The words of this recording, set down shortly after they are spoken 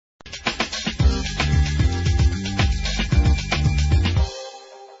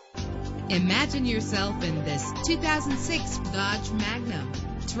Imagine yourself in this 2006 Dodge Magnum.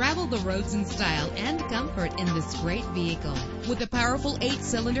 Travel the roads in style and comfort in this great vehicle with a powerful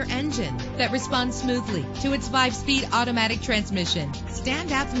 8-cylinder engine that responds smoothly to its 5-speed automatic transmission.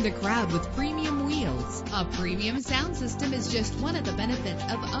 Stand out from the crowd with premium wheels. A premium sound system is just one of the benefits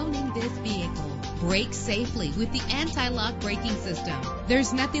of owning this vehicle. Brake safely with the anti-lock braking system.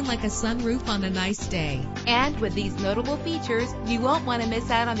 There's nothing like a sunroof on a nice day. And with these notable features, you won't want to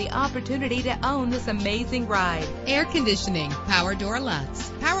miss out on the opportunity to own this amazing ride. Air conditioning, power door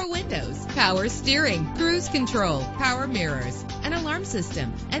locks, power windows, power steering, cruise control, power mirrors, an alarm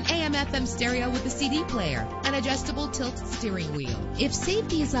system, an AM/FM stereo with a CD player, an adjustable tilt steering wheel. If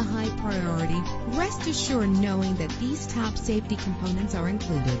safety is a high priority, rest assured knowing that these top safety components are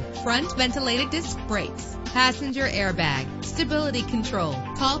included. Front ventilated disc brakes, passenger airbag, stability control.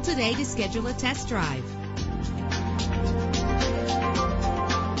 Call today to schedule a test drive.